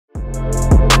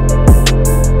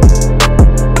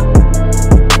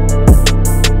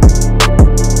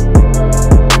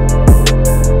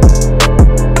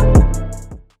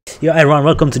Yo everyone,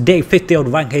 welcome to day 50 of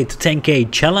the 1k to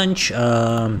 10k challenge.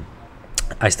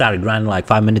 I started grinding like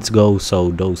 5 minutes ago, so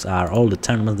those are all the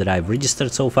tournaments that I've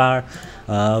registered so far.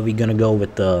 We're gonna go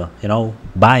with the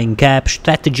buying cap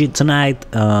strategy tonight,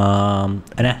 and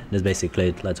that's basically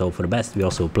it. Let's hope for the best. We're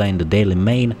also playing the daily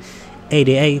main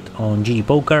 88 on GG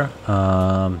Poker.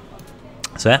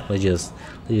 So yeah, let's just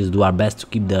do our best to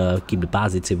keep the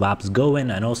positive vibes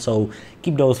going, and also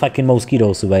keep those fucking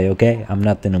mosquitoes away. Okay, I'm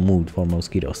not in a mood for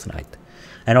mosquitoes tonight.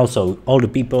 And also all the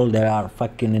people that are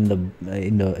fucking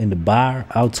in the bar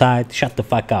outside, shut the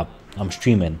fuck up. I'm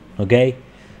streaming. Okay,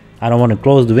 I don't want to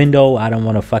close the window. I don't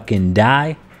want to fucking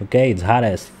die. Okay, it's hot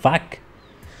as fuck.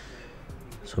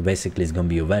 So basically it's gonna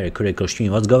be a very critical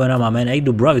stream. What's going on, my man? Hey,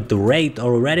 bro, with the rate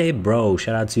already? Bro,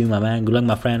 shout out to you, my man. Good luck,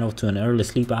 my friend, off to an early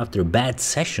sleep after a bad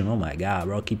session. Oh my god,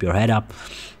 bro, keep your head up.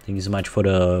 Thank you so much for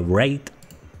the rate.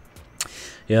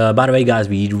 Yeah, by the way, guys,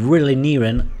 we're really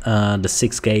nearing the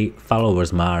 6k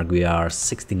followers mark. We are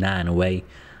 69 away.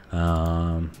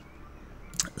 So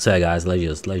yeah, guys, let's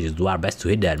just do our best to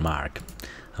hit that mark.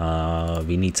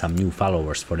 We need some new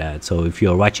followers for that. So if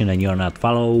you're watching and you're not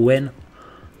following,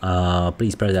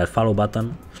 please press that follow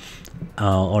button,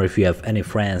 or if you have any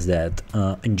friends that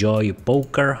enjoy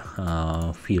poker,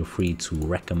 feel free to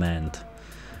recommend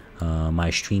my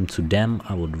stream to them.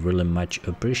 I would really much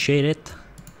appreciate it.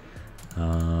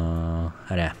 And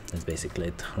yeah, that's basically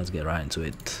it. Let's get right into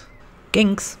it.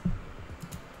 Kings,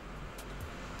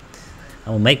 I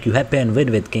will make you happy and win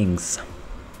with kings.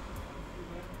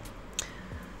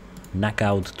 Knock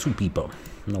out 2 people,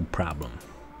 no problem.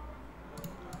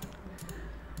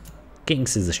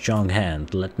 Kings is a strong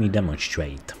hand. Let me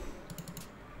demonstrate.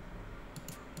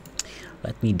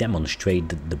 Let me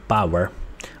demonstrate the power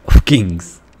of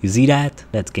kings. You see that?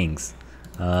 That's kings.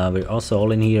 We're also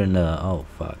all in here in the... Oh,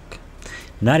 fuck.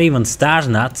 Not even stars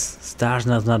nuts. Stars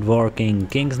nuts not working.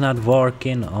 Kings not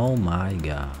working. Oh, my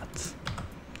God.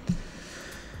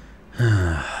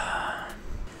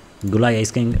 Good luck,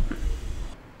 ace king.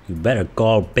 You better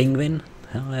call penguin.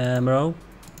 Hell yeah, bro.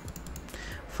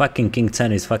 Fucking king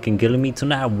 10 is fucking killing me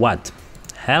tonight. What?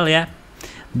 Hell yeah.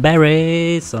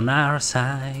 Berries on our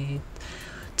side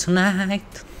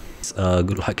tonight.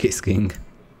 Good luck, ace king.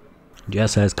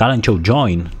 Just says Karlencho,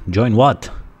 join. Join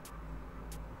what?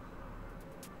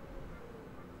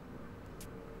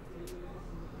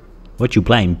 What you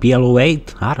playing?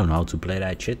 PLO8? I don't know how to play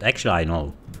that shit. Actually, I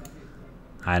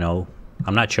know.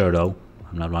 I'm not sure though.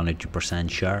 I'm not 100%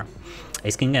 sure.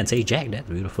 Ace king and ace jack. That's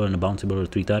beautiful in the bounty builder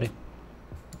 330.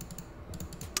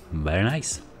 Very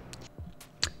nice.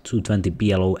 220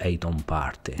 PLO8 on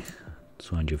party.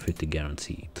 250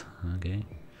 guaranteed. Okay.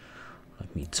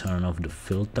 Let me turn off the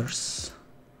filters.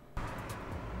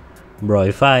 Bro,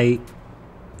 if I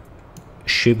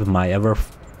ship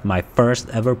my first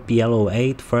ever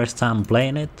PLO8, first time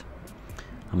playing it,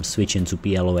 I'm switching to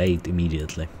PLO8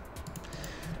 immediately.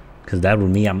 Cause that would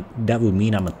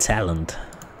mean I'm a talent.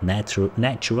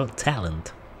 Natural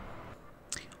talent.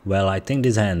 Well, I think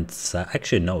this hand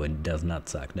actually, no, it does not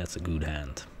suck. That's a good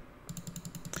hand.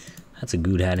 That's a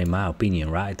good hand in my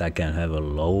opinion, right? I can have a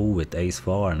low with ace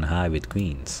 4 and high with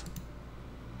queens.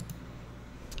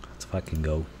 Let's fucking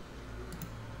go.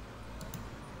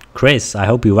 Chris, I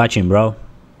hope you're watching, bro.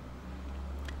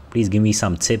 Please give me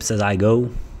some tips as I go.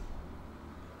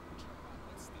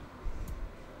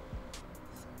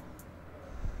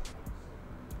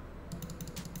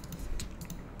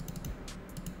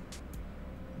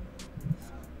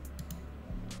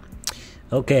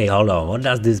 Okay, hold on. What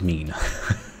does this mean?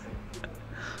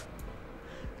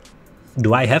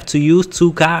 Do I have to use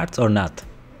 2 cards or not?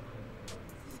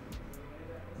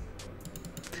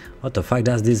 What the fuck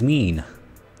does this mean?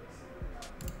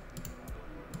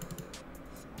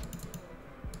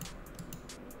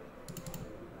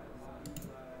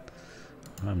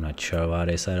 I'm not sure about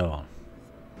this at all.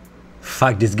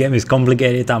 Fuck, this game is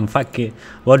complicated. I'm fucking...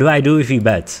 What do I do if he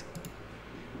bets?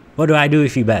 What do I do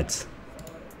if he bets?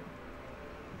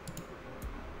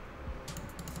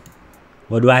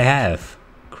 What do I have,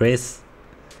 Chris?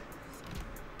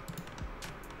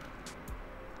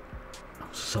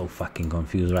 I'm so fucking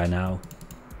confused right now.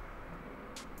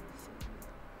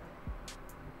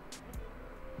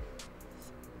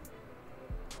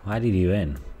 Why did he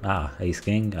win? Ah, ace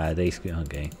king. Ace king.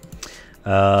 Okay.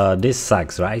 This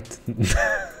sucks, right?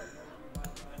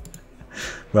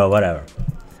 Bro, whatever.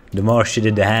 The more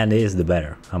shitty the hand is, the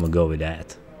better. I'm gonna go with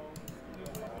that.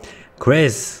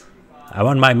 Chris, I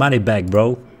want my money back,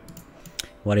 bro.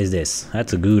 What is this?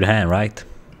 That's a good hand, right?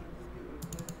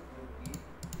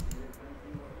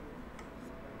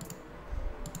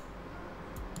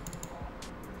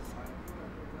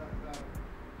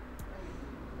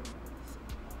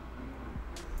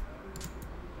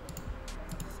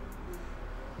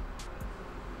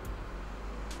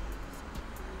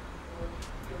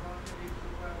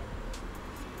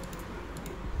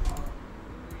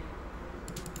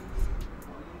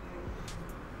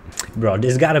 Bro,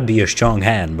 this gotta be a strong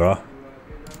hand, bro.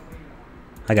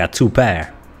 I got 2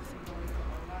 pair.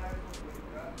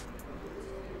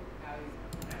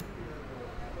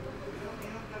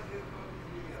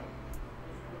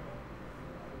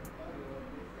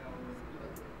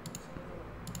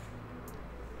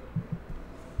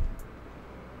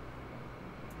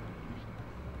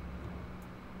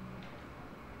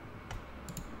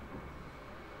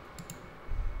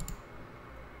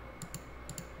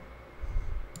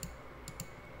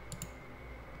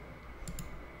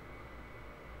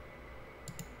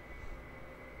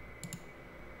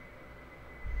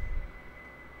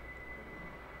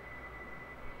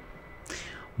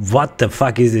 What the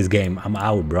fuck is this game? I'm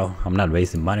out, bro. I'm not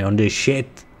wasting money on this shit.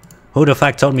 Who the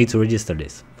fuck told me to register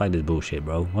this? Fuck this bullshit,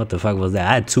 bro. What the fuck was that?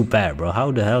 I had 2 pair, bro.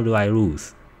 How the hell do I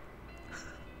lose?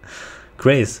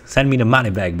 Chris, send me the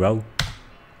money back, bro.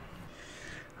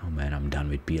 Oh man, I'm done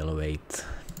with PLO8.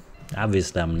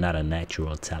 Obviously, I'm not a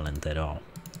natural talent at all.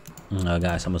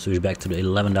 Guys, I'm gonna switch back to the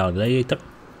 $11 gladiator.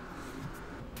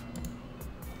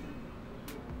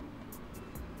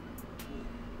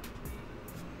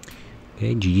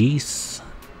 Okay, GG's.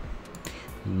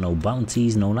 No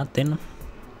bounties, no nothing.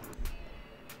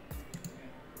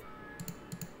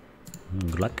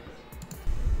 Good luck.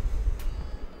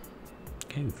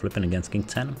 Okay, flipping against King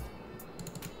 10.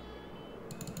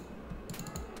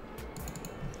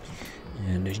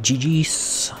 And there's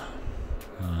GG's.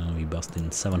 We busted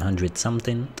in 700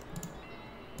 something.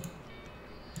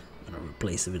 I'm gonna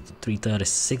replace it with the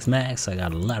 336 max. I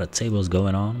got a lot of tables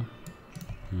going on.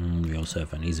 We also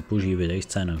have an easy push here with ace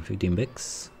 10 and 15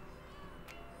 bigs.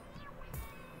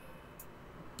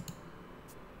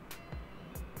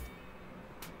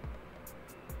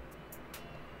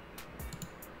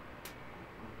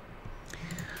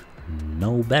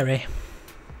 No berry.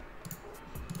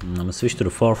 I'm gonna switch to the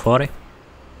 440.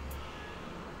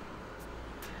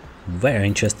 Very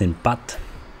interesting putt.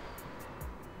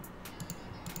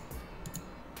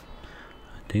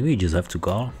 I think we just have to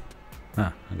call.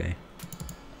 Ah, okay.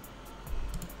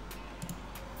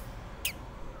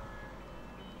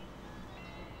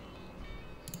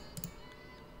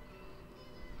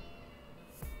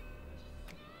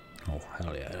 Oh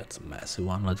hell yeah, that's a massive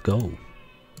one. Let's go.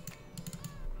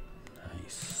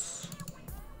 Nice.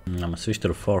 I'm gonna switch to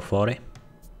the 440.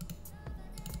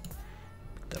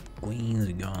 Picked up queens,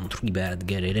 we go on 3-bet,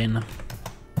 get it in.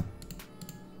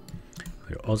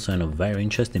 We're also in a very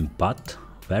interesting putt.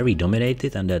 Very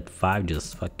dominated, and that 5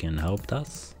 just fucking helped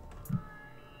us.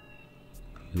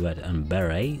 You had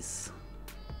unbear ace.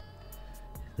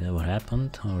 Is that what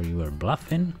happened? Or you were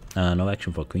bluffing? No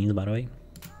action for queens, by the way.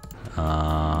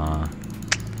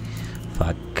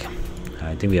 Fuck.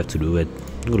 I think we have to do it.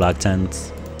 Good luck,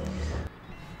 tens.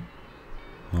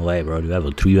 No way, bro. Do you have a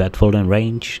 3-bet fold-in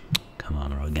range? Come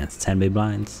on, bro. Against 10 big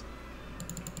blinds.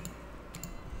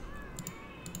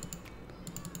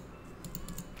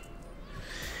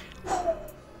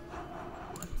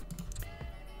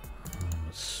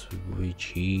 Switch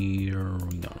here.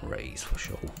 We're gonna raise for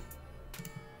sure.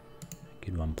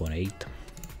 Get 1.8.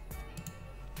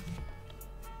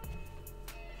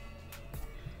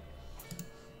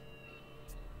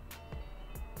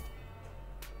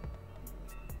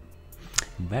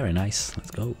 Very nice,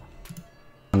 let's go.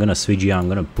 I'm gonna switch here, I'm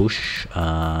gonna push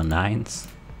 9s.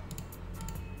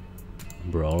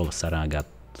 Bro, all of a sudden I got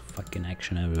fucking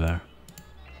action everywhere.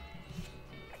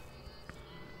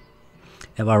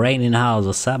 Have a rain in the house,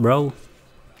 what's up, bro?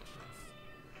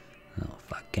 Oh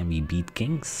fuck, can we beat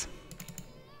kings?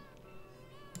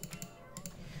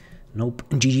 Nope,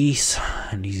 GG's.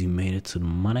 At least he made it to the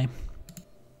money.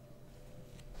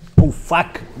 Oh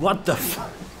fuck, what the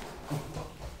fuck?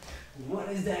 What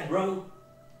is that, bro?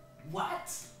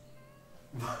 What?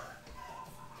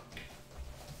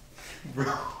 Bro.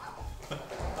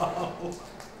 Oh.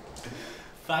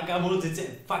 Fuck, I wanted to.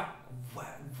 Fuck.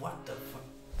 What the fuck?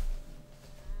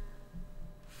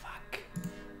 Fuck.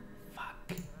 Fuck.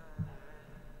 Fuck.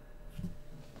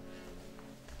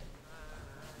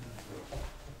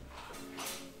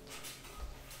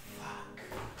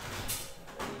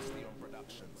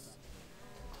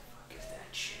 Fuck is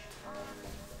that shit?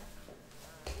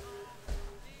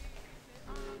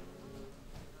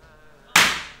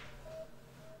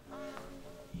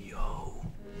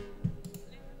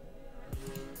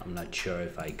 I'm not sure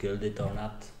if I killed it or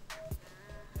not.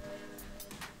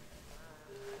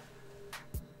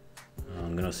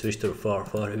 I'm gonna switch to the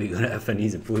 4-4. We're gonna have an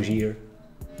easy push here.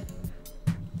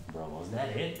 Bro, was that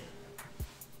it?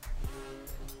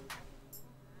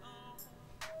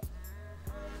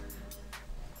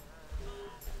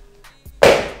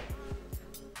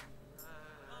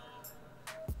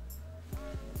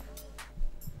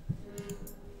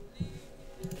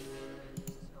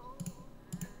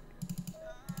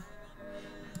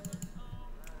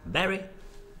 Barry?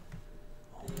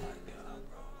 Oh my god,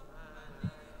 bro.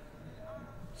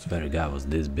 Swear to God was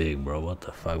this big, bro. What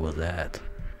the fuck was that?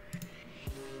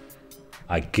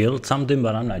 I killed something,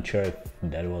 but I'm not sure if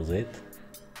that was it.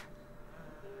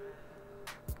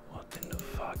 What in the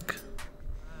fuck?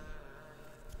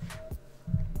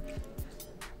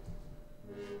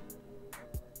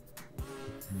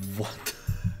 What?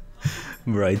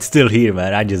 Bro, it's still here,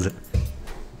 man. I just...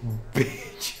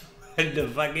 Bitch. What the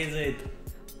fuck is it?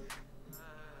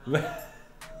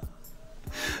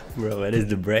 Bro, where is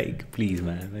the break? Please,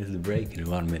 man. Where's the break in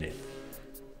 1 minute?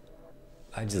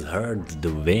 I just heard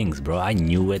the wings, bro. I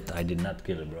knew it. I did not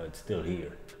kill it, bro. It's still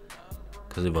here.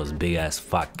 Because it was big as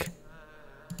fuck.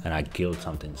 And I killed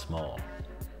something small.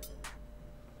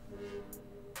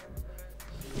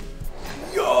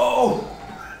 Yo!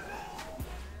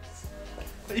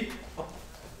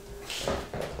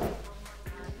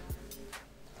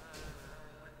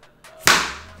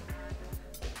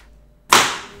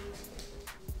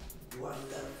 What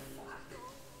the fuck?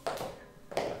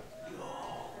 Yo.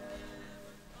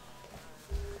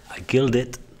 I killed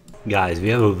it. Guys, we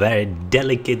have a very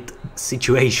delicate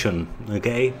situation,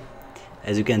 okay?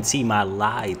 As you can see, my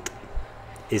light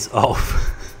is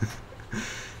off.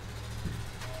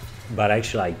 But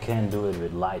actually I can't do it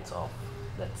with lights off.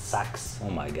 That sucks. Oh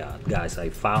my god. Guys, I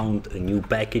found a new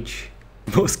package.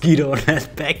 Mosquito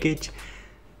net package.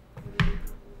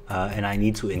 And I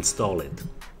need to install it.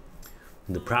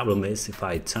 The problem is if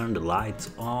I turn the lights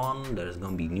on, there's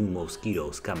gonna be new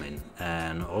mosquitoes coming.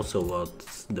 And also what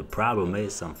the problem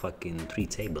is, I'm fucking 3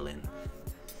 table in.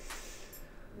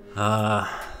 Fuck,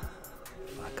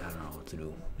 I don't know what to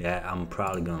do. Yeah, I'm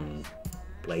probably gonna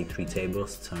play 3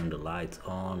 tables, turn the lights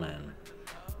on and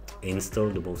install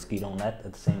the mosquito net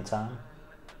at the same time.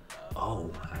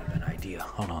 Oh, I have an idea.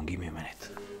 Hold on, give me a minute.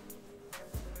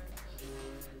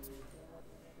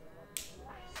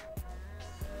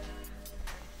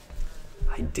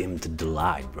 I dimmed the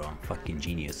light, bro. I'm fucking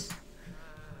genius.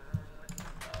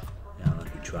 Yeah, let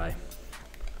me try.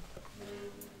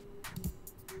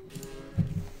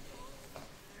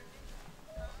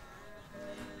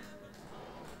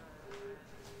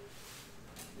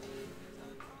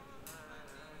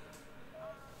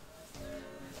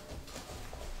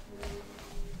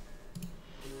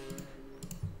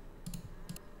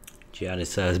 Giannis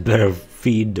says, better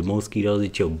feed the mosquitoes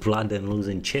with your blood than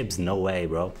losing chips. No way,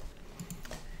 bro.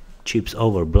 Chips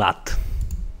over blood.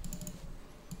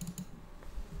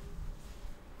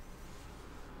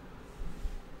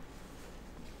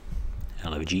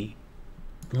 LFG.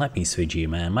 Let me switch here,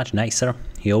 man. Much nicer.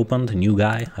 He opened, a new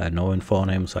guy. I had no info on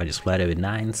him, so I just flatted with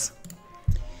 9s.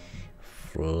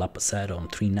 Flop a set on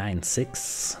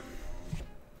 396.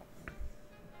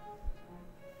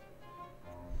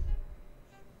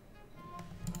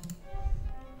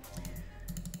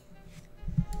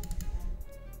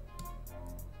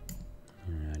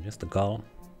 Just a call.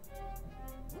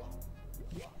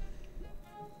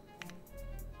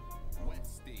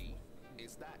 Westy,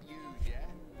 is that you, yeah?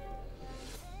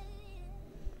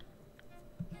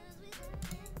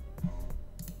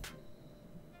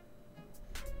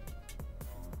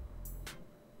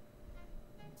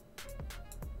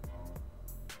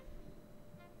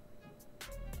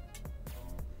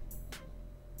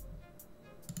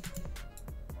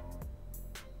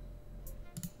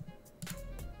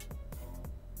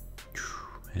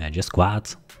 Yeah, just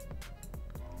quads.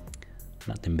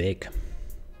 Nothing big.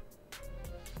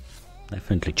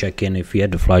 Definitely check in if you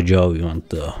had the flush job, you want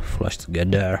the flush to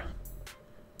get there.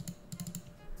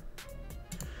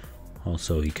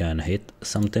 Also, you can hit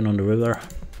something on the river.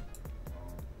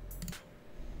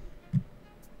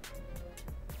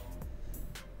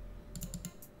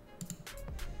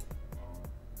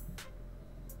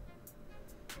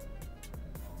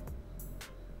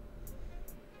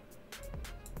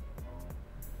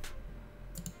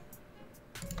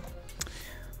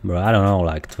 Bro, I don't know,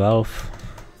 like 12.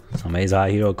 Some ace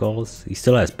high hero calls. He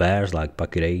still has pairs like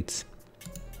pocket 8s,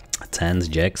 10s,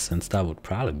 jacks and stuff. Would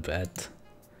probably bet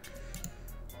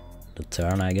the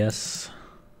turn, I guess.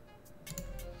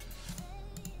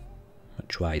 I'll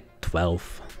try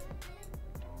 12.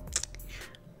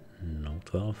 No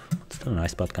 12. Still a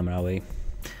nice spot coming our way.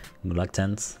 Good luck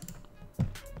 10s.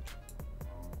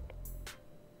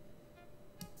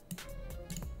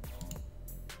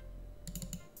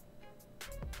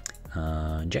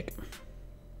 Jack.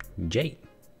 J.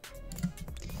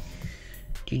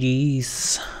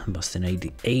 GG's. Boston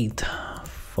 88.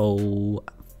 4,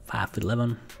 5,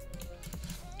 11.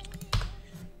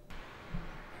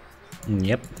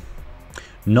 Yep.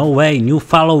 No way. New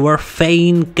follower,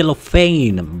 Fane, Kilo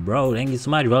Fane. Bro, thank you so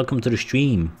much. Welcome to the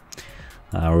stream.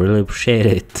 I really appreciate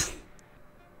it.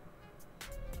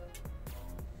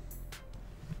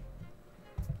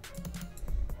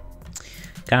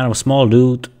 Kind of a small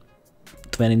dude.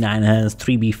 29 hands,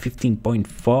 3B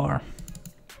 15.4.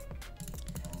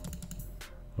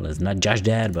 Let's not judge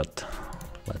that, but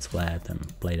let's flat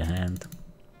and play the hand.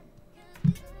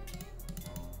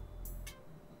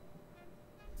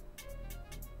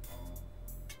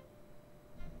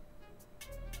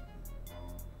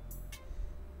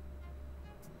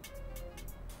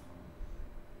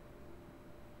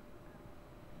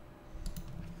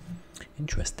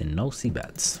 Interesting, no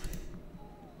c-bets.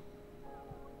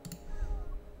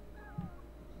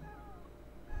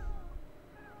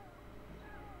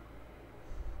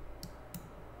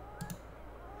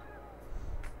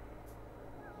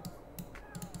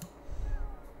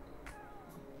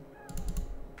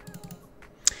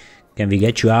 Can we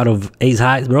get you out of ace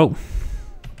highs, bro?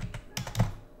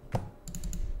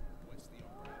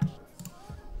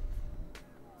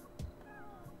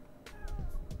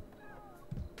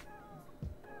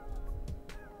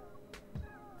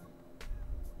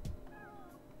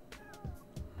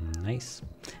 Nice.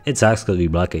 It sucks because we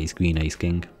block ace queen, ace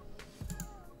king.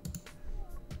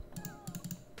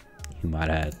 He might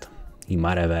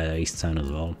have had ace 10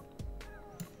 as well.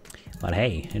 But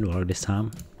hey, it worked this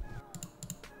time.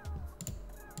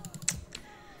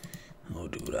 Oh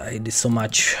dude, I hate this so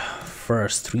much.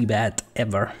 First 3-bet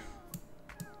ever.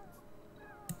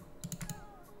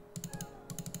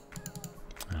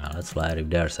 Let's flat. If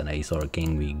there's an ace or a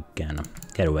king, we can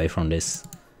get away from this.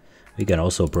 We can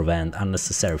also prevent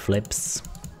unnecessary flips.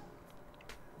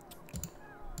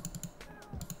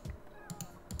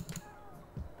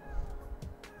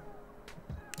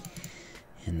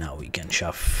 And now we can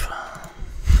shove.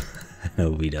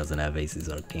 No, he doesn't have aces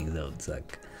or kings, that would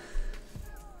suck.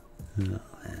 Oh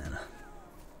man.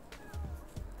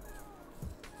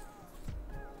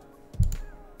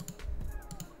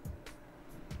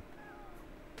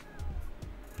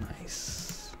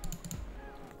 Nice.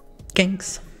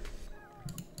 Kings.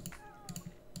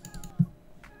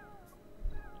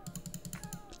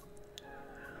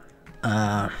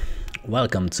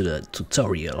 Welcome to the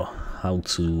tutorial how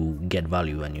to get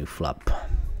value when you flop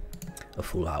a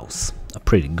full house. A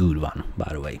pretty good one, by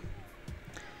the way.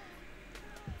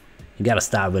 You gotta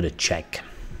start with a check.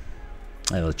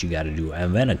 That's what you gotta do.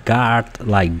 And when a card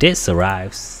like this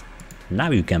arrives, now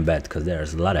you can bet, because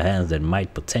there's a lot of hands that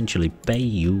might potentially pay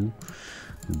you.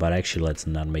 But actually, let's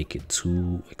not make it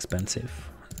too expensive.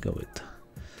 Let's go with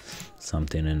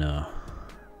something in a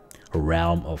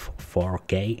realm of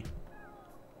 4K.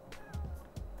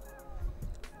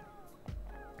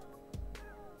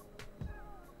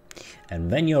 And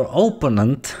when your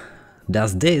opponent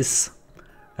does this,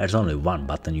 there's only one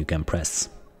button you can press,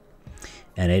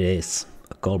 and it is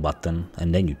a call button.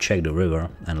 And then you check the river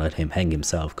and let him hang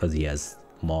himself, because he has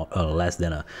more or less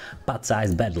than a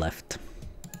pot-sized bet left.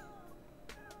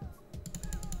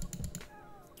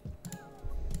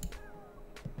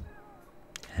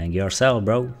 Hang yourself,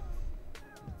 bro.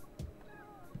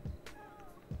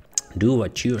 Do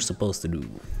what you're supposed to do.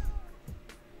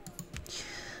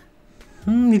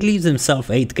 He leaves himself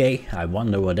 8K. I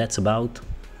wonder what that's about.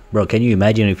 Bro, can you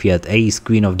imagine if he had ace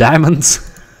queen of diamonds?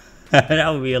 That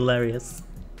would be hilarious.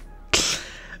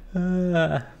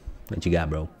 What you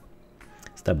got, bro?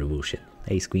 Stop the bullshit.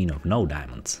 Ace queen of no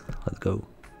diamonds. Let's go.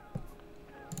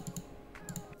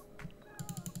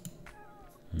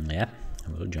 Yeah,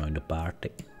 we'll join the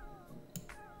party.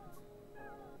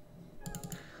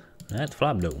 That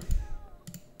flop though.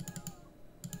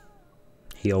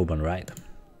 He opened right.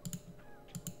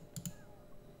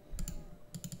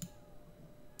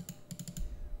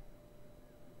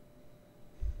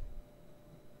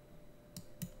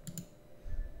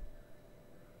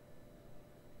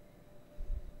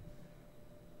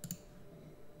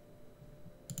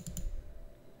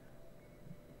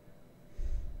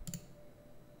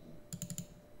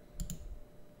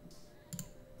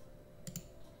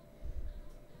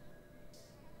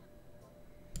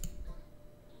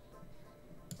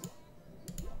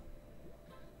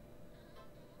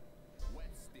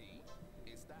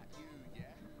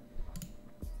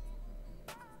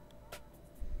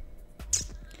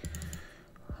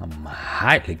 I'm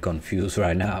highly confused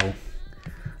right now.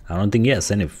 I don't think he has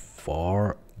any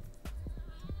 4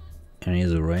 in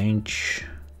his range.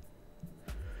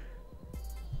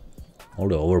 All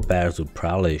the overpairs would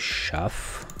probably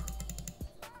shove.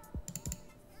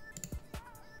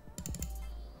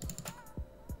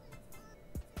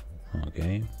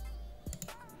 Okay.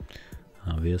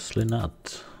 Obviously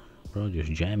not. Bro,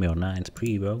 just jam your 9s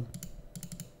pre, bro.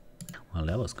 Well,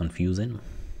 that was confusing.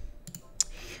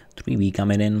 3B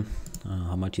coming in.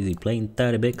 How much is he playing?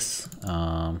 30 bigs.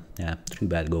 Yeah,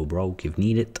 3-bet go broke if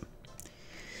needed.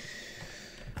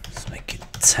 Let's make it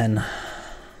 10.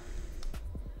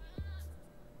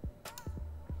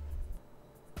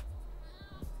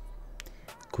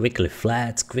 Quickly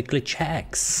flats, quickly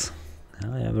checks.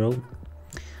 Hell yeah, bro.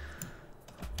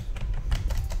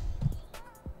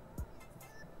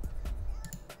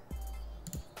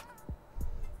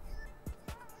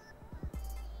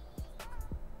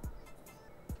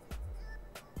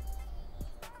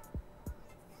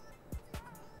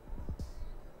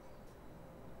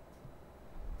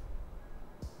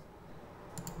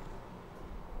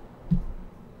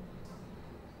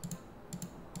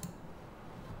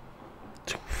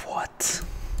 What?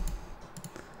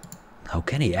 How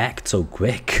can he act so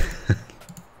quick?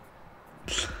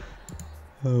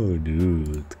 Oh,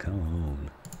 dude, come on.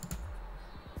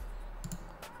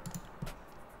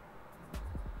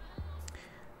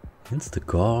 Insta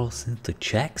calls, insta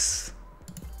checks.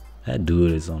 That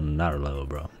dude is on another level,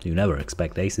 bro. You never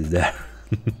expect aces there.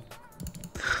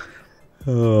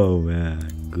 Oh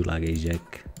man, good luck,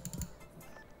 ace-jack.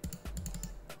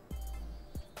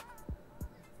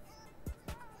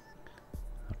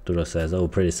 Arturo says, oh,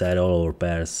 pretty sad all over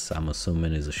pairs. I'm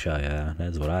assuming it's a shot. Yeah,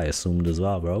 that's what I assumed as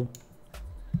well, bro.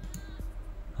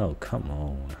 Oh, come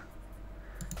on.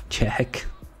 Check.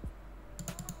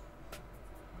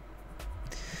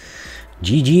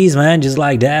 GG's, man, just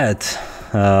like that.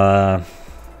 Yeah.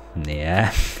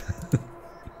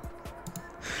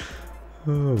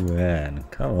 Oh, man.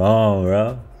 Come on,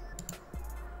 bro.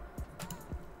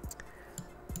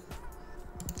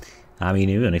 I mean,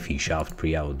 even if he shoved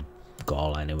pre, I would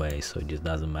call anyway, so it just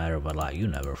doesn't matter. But, like, you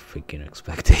never freaking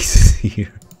expect aces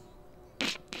here.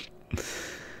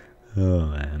 Oh,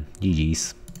 man.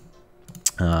 GG's.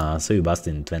 So you bust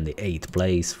in 28th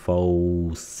place,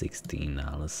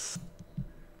 $416.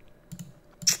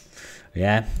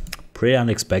 Yeah, pretty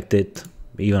unexpected.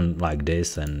 Even like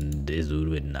this, and this dude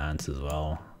with nines as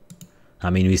well.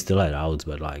 I mean, we still had outs,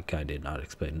 but like I did not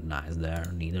expect nines there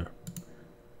neither.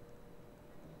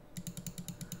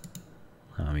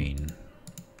 I mean,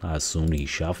 I assumed he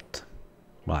shoved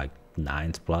like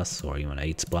 9s plus or even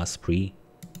 8s plus pre.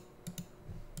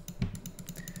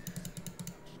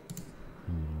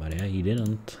 But yeah, he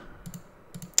didn't.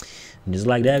 And just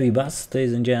like that, we bust,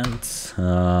 ladies and gents,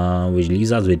 which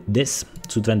leaves us with this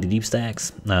 220 deep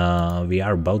stacks. We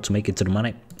are about to make it to the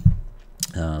money,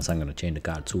 so I'm gonna change the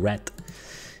card to red,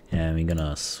 and we're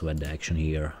gonna sweat the action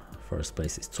here. First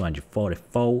place is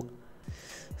 244.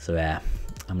 So yeah,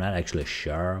 I'm not actually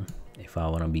sure if I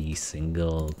want to be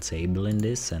single table in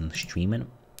this and streaming,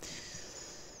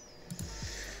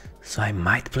 so I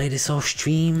might play this off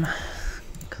stream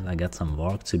because I got some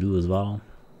work to do as well.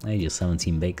 I just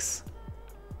 17 bigs.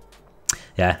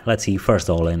 Yeah, let's see. First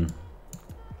all in.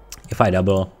 If I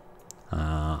double,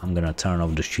 I'm gonna turn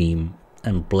off the stream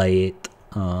and play it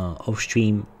off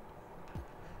stream,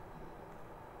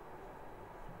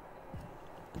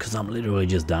 because I'm literally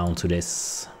just down to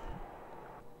this.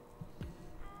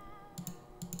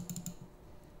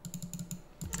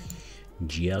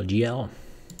 GL.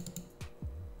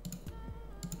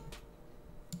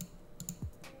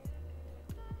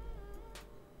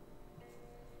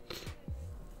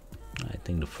 I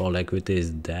think the full equity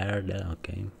is there.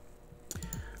 Okay.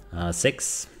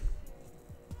 6.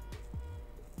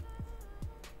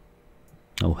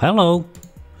 Oh, hello.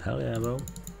 Hell yeah, bro.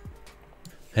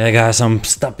 Yeah, guys, I'm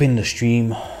stopping the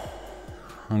stream.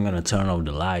 I'm gonna turn off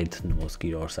the light. The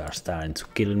mosquitoes are starting to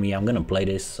kill me. I'm gonna play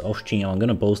this off stream. I'm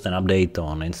gonna post an update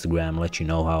on Instagram, let you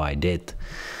know how I did.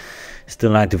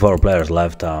 Still 94 players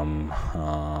left.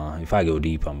 If I go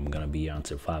deep, I'm gonna be here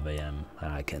until 5 AM.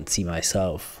 I can see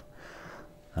myself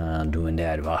doing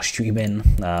that while streaming.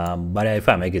 But if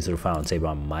I make it to the final table,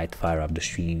 I might fire up the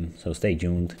stream. So stay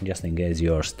tuned, just in case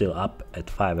you're still up at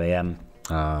 5 AM.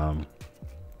 Yeah,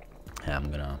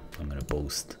 I'm gonna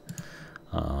post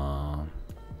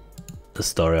the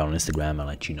story on Instagram and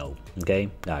let you know. Okay,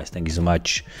 guys, thank you so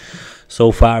much.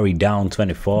 So far we down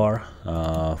 24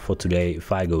 for today.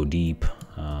 If I go deep,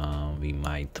 we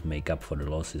might make up for the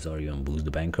losses or even boost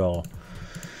the bankroll.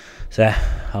 So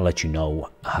I'll let you know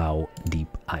how deep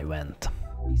I went.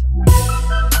 Peace out.